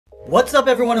What's up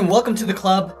everyone and welcome to the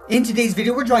club. In today's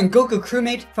video we're drawing Goku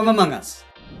Crewmate from Among Us.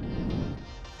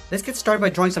 Let's get started by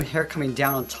drawing some hair coming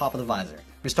down on top of the visor. We're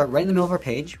going to start right in the middle of our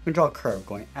page. We're going to draw a curve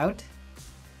going out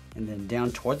and then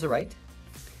down towards the right.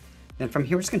 Then from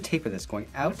here we're just going to taper this going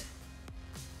out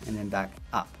and then back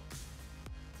up.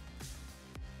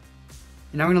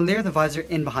 And now we're going to layer the visor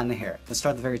in behind the hair. Let's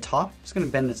start at the very top. Just going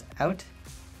to bend this out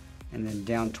and then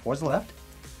down towards the left.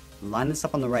 Line this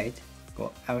up on the right.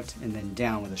 Go out and then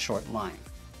down with a short line.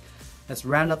 Let's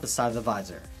round out the side of the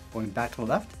visor. Going back to the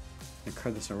left, and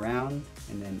curve this around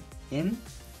and then in,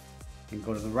 and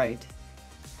go to the right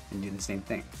and do the same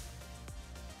thing.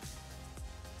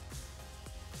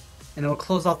 And then we'll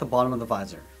close off the bottom of the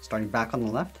visor. Starting back on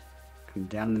the left, come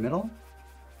down in the middle,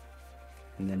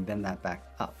 and then bend that back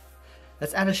up.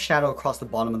 Let's add a shadow across the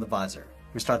bottom of the visor. We're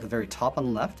going to start at the very top on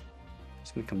the left.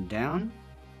 Just going to come down,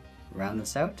 round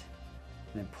this out,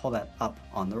 and then pull that up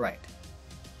on the right.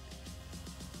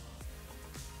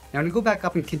 Now I'm going to go back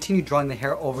up and continue drawing the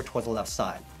hair over towards the left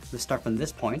side. Let's start from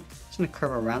this point. Just going to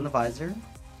curve around the visor, and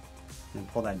then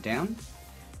pull that down, and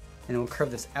then we'll curve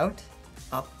this out,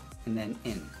 up, and then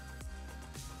in.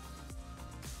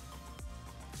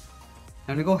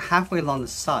 Now I'm going to go halfway along the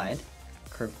side,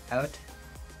 curve out,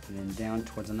 and then down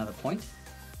towards another point,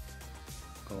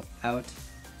 go out,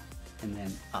 and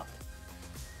then up.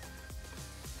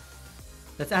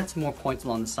 Let's add some more points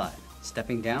along the side.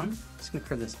 Stepping down, just going to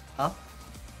curve this up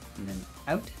and then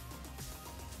out,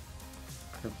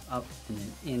 curve up and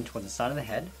then in towards the side of the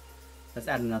head. Let's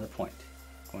add another point.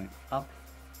 Going up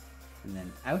and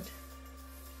then out,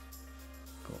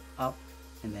 go up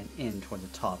and then in towards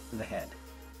the top of the head.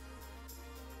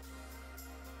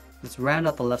 Let's round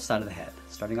out the left side of the head.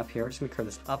 Starting up here, we're just going to curve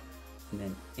this up and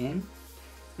then in. And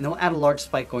then we'll add a large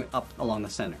spike going up along the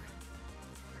center.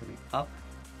 Curving up,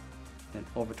 then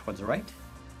over towards the right,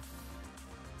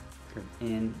 curve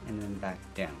in, and then back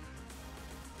down.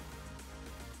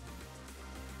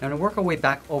 Now I'm going to work our way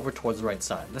back over towards the right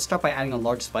side. Let's start by adding a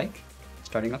large spike.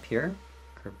 Starting up here,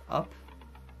 curve up,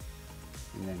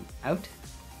 and then out,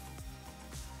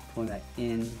 pulling that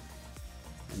in,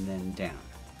 and then down.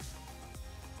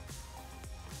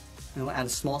 And we'll add a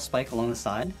small spike along the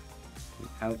side,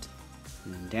 out,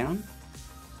 and then down,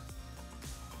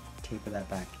 taper that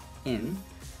back in.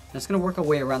 Now it's going to work our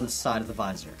way around the side of the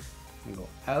visor. And go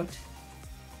out,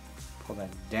 pull that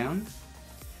down,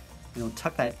 and we'll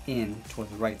tuck that in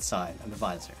towards the right side of the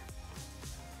visor.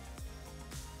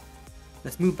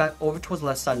 Let's move back over towards the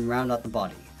left side and round out the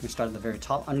body. We start at the very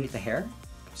top underneath the hair,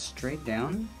 go straight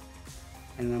down,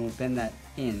 and then we'll bend that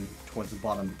in towards the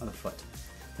bottom of the foot.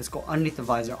 Let's go underneath the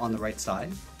visor on the right side,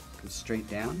 come straight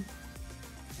down,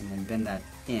 and then bend that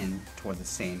in toward the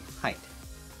same height.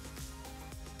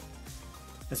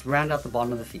 Let's round out the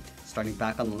bottom of the feet. Starting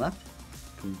back on the left,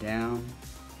 come down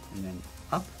and then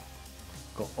up,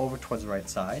 go over towards the right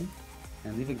side,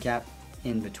 and leave a gap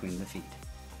in between the feet.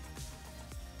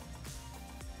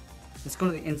 Let's go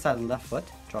to the inside of the left foot,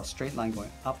 draw a straight line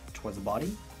going up towards the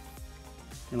body,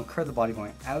 and we'll curve the body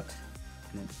going out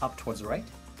and then up towards the right.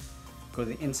 Go to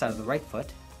the inside of the right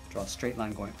foot, draw a straight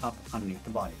line going up underneath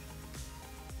the body.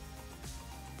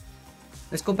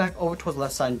 Let's go back over towards the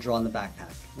left side and draw on the backpack.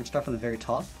 We're going to start from the very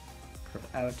top, curve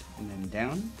out and then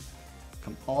down,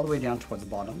 come all the way down towards the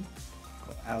bottom,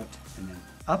 go out and then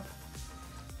up,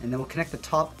 and then we'll connect the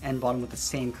top and bottom with the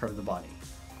same curve of the body,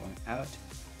 going out,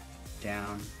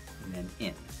 down, and then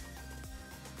in.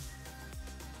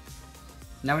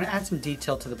 Now we're going to add some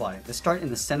detail to the body. Let's start in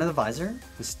the center of the visor,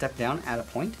 and step down, add a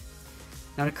point.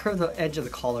 Now I'm going to curve the edge of the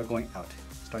collar going out,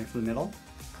 starting from the middle,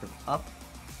 curve up,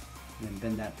 and then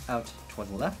bend that out towards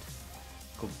the left,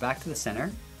 go back to the center,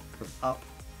 curve up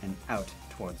and out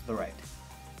towards the right.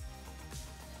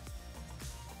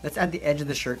 Let's add the edge of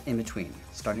the shirt in between.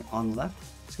 Starting on the left,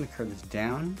 just going to curve this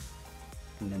down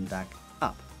and then back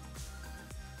up.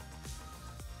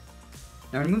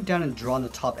 Now we're going to move down and draw on the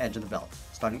top edge of the belt.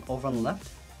 Starting over on the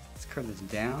left, let's curve this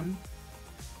down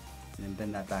and then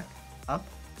bend that back up,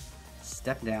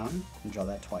 step down and draw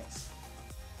that twice.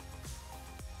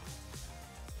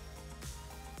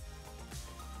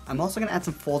 I'm also going to add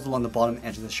some folds along the bottom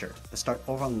edge of the shirt. Let's start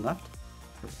over on the left,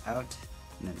 curve out,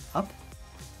 and then up,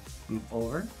 move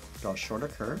over, draw a shorter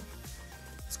curve.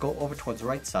 Let's go over towards the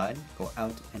right side, go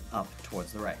out and up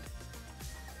towards the right.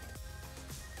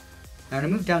 Now I'm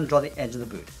going to move down and draw the edge of the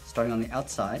boot. Starting on the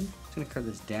outside, I'm just going to curve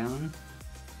this down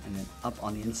and then up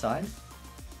on the inside,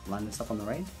 line this up on the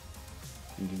right,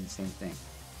 and do the same thing.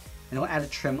 And then we'll add a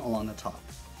trim along the top.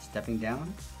 Stepping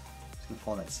down, just going to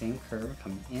follow that same curve,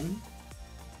 coming in,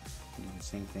 and do the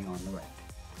same thing on the right.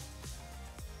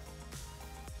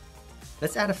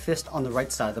 Let's add a fist on the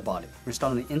right side of the body. We're going to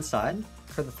start on the inside,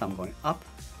 curve the thumb going up,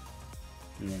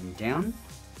 and then down,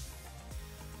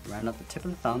 round up the tip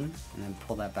of the thumb, and then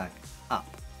pull that back up.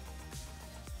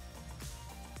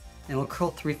 And we'll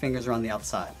curl 3 fingers around the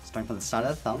outside. Starting from the side of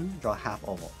the thumb, draw a half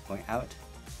oval, going out,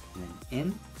 and then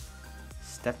in,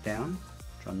 step down,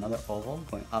 draw another oval,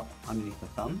 going up underneath the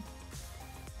thumb,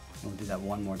 and we'll do that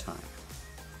one more time.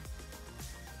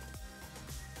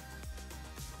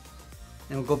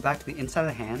 Then we'll go back to the inside of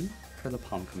the hand, curve the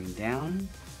palm coming down,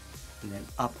 and then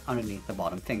up underneath the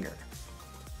bottom finger.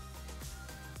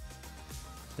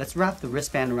 Let's wrap the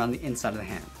wristband around the inside of the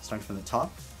hand. Starting from the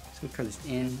top, just going to curve this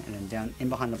in and then down in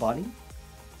behind the body,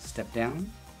 step down,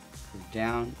 curve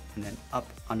down, and then up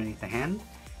underneath the hand.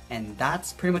 And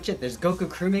that's pretty much it. There's Goku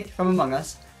Crewmate from Among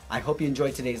Us. I hope you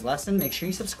enjoyed today's lesson. Make sure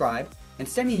you subscribe and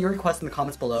send me your requests in the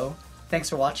comments below. Thanks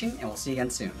for watching, and we'll see you again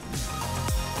soon.